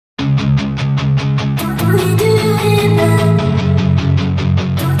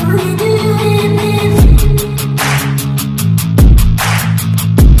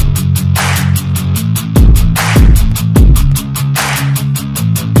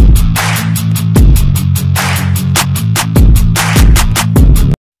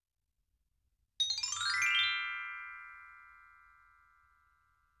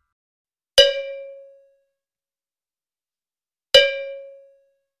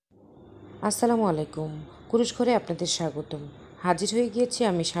আসসালামু আলাইকুম। কুরুশ ঘরে আপনাদের স্বাগতম। হাজির হয়ে গিয়েছি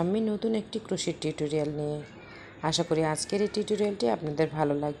আমি সামনে নতুন একটি ক্রোশের টিউটোরিয়াল নিয়ে। আশা করি আজকের এই টিউটোরিয়ালটি আপনাদের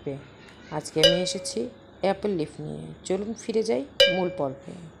ভালো লাগবে। আজকে আমি এসেছি অ্যাপেল লিফ নিয়ে। চলুন ফিরে যাই মূল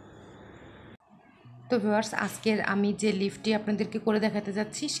পর্বে। তো ভিউয়ার্স, আজকের আমি যে লিফটি আপনাদেরকে করে দেখাতে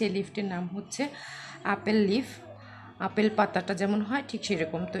যাচ্ছি সেই লিফটির নাম হচ্ছে আপেল লিফ। আপেল পাতাটা যেমন হয় ঠিক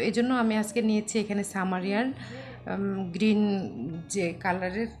সেরকম। তো এই জন্য আমি আজকে নিয়েছি এখানে সামারিয়ান গ্রিন যে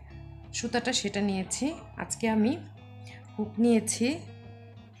কালারের সুতাটা সেটা নিয়েছি। আজকে আমি হুক নিয়েছি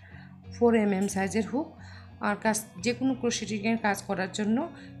 4 mm সাইজের হুক। আর যে কোনো ক্রোশেটিংয়ের কাজ করার জন্য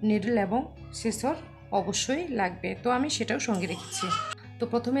নিডল এবং সিসর অবশ্যই লাগবে, তো আমি সেটাও সঙ্গে রেখেছি। তো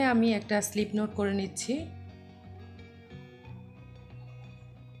প্রথমে আমি একটা স্লিপ নোট করে নিচ্ছি।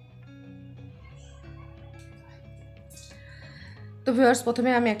 তো ভিউয়ার্স, প্রথমে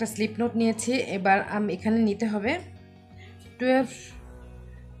আমি একটা স্লিপ নোট নিয়েছি। এবার আমি এখানে নিতে হবে 12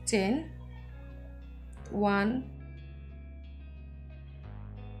 চেন, 1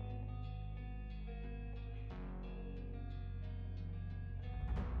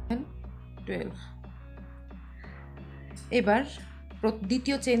 12। এবার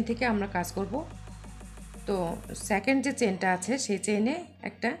দ্বিতীয় চেন থেকে আমরা কাজ করব। তো সেকেন্ড যে চেনটা আছে সেই চেনে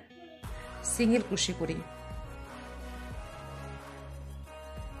একটা সিঙ্গেল ক্রোশে করি,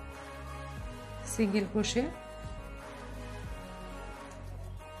 single crochet.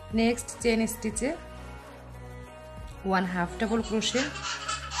 Next chain স্টিচে 1/2 double crochet,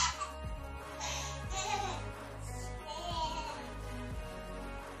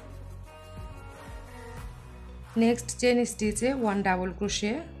 next chain স্টিচে 1 double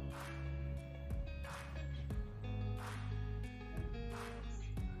crochet,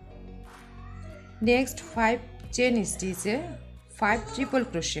 next 5 chain স্টিচে 5 triple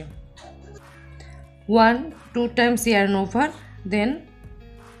crochet, 1-2 times yarn over, then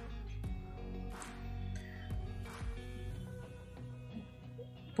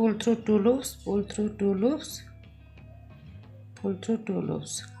pull through 2 loops, pull through 2 loops, pull through 2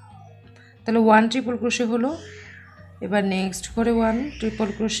 loops। তাহলে 1 ট্রিপল ক্রোশে হলো। এবার next করে 1 triple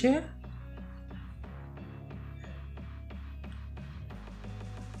crochet,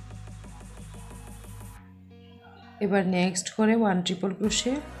 এবার next করে 1 triple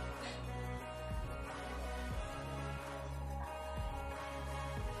crochet,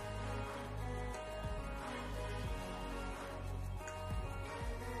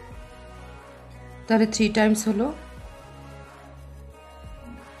 তাহলে 3 Times হলো।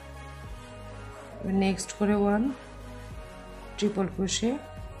 Next করে 1 triple crochet,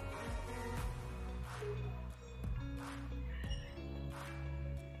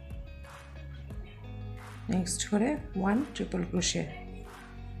 next করে 1 ট্রিপল ক্রোশে।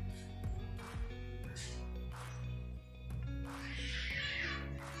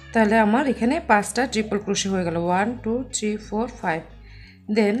 তাহলে আমার এখানে 5টা ট্রিপল ক্রোশে হয়ে গেল, 1 2 3 4 5।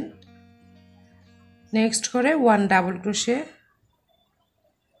 দেন নেক্সট করে 1 ডাবল ক্রোশে,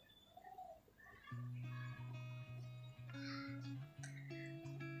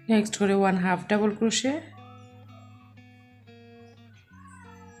 নেক্সট করে 1/2 ডাবল ক্রোশে,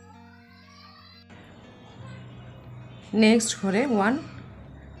 নেক্সট করে 1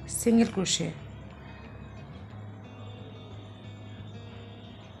 single crochet.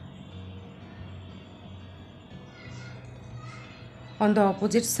 On the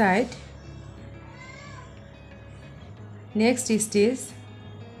opposite side, next stitch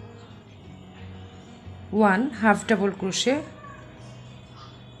 1/2 double crochet,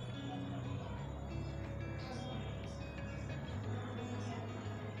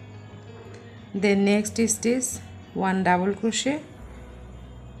 then next stitch 1 double crochet,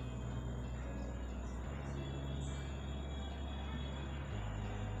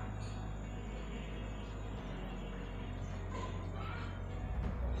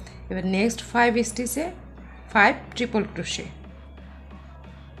 এবার next 5 স্টিচে 5 triple crochet.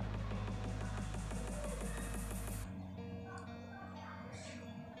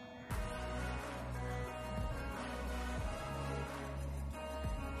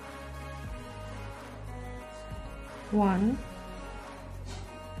 One,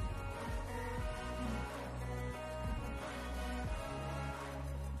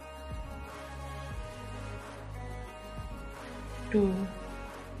 2,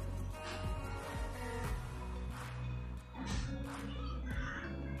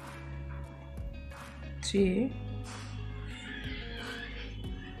 3,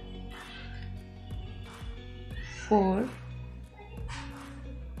 4,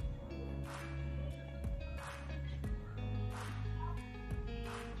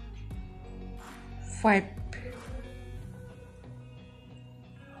 5।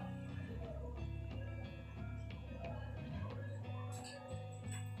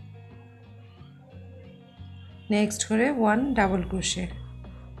 Next করে 1 ডাবল ক্রোশে,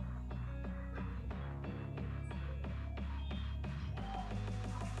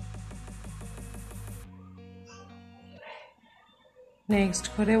 নেক্সট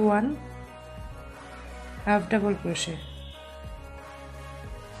করে 1 half double crochet,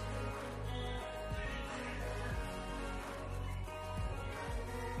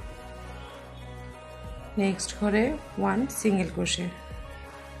 next করে 1 single crochet,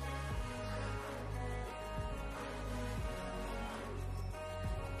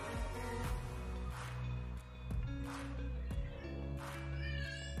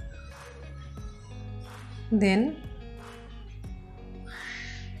 then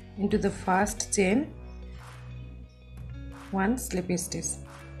into the first chain 1 slip stitch,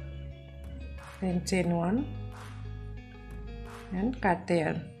 then chain 1 and cut the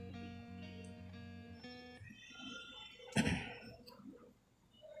yarn.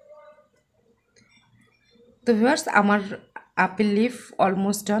 তো viewers, আমার apple leaf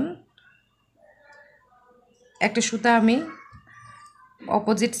almost done. একটা সুতা আমি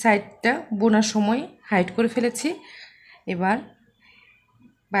opposite সাইডটা বোনার সময় হাইড করে ফেলেছি। এবার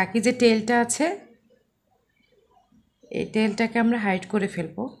বাকি যে টেলটা আছে এই টেলটাকে আমরা হাইড করে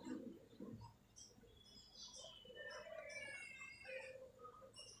ফেলবো।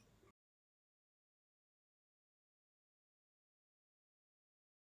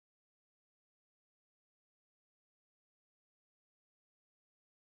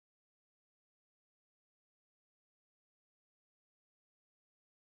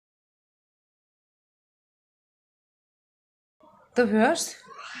 তো ভিউয়ার্স,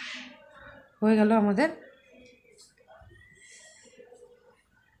 হয়ে গেল আমাদের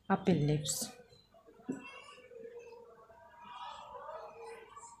আপেল লিভস।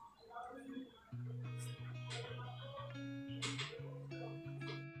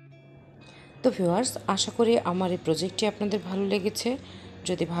 তো ভিউয়ার্স, আশা করি আমার এই প্রজেক্টটি আপনাদের ভালো লেগেছে।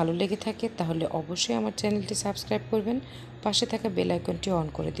 যদি ভালো লেগে থাকে তাহলে অবশ্যই আমার চ্যানেলটি সাবস্ক্রাইব করবেন, পাশে থাকা বেল আইকনটি অন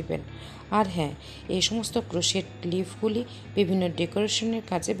করে দিবেন। আর হ্যাঁ, এই সমস্ত ক্রোশেট লিফগুলি বিভিন্ন ডেকোরেশনের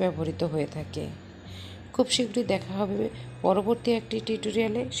কাজে ব্যবহৃত হয়ে থাকে। খুব শীঘ্রই দেখা হবে পরবর্তী একটি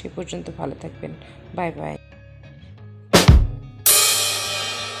টিউটোরিয়ালে। সে পর্যন্ত ভালো থাকবেন। Bye bye.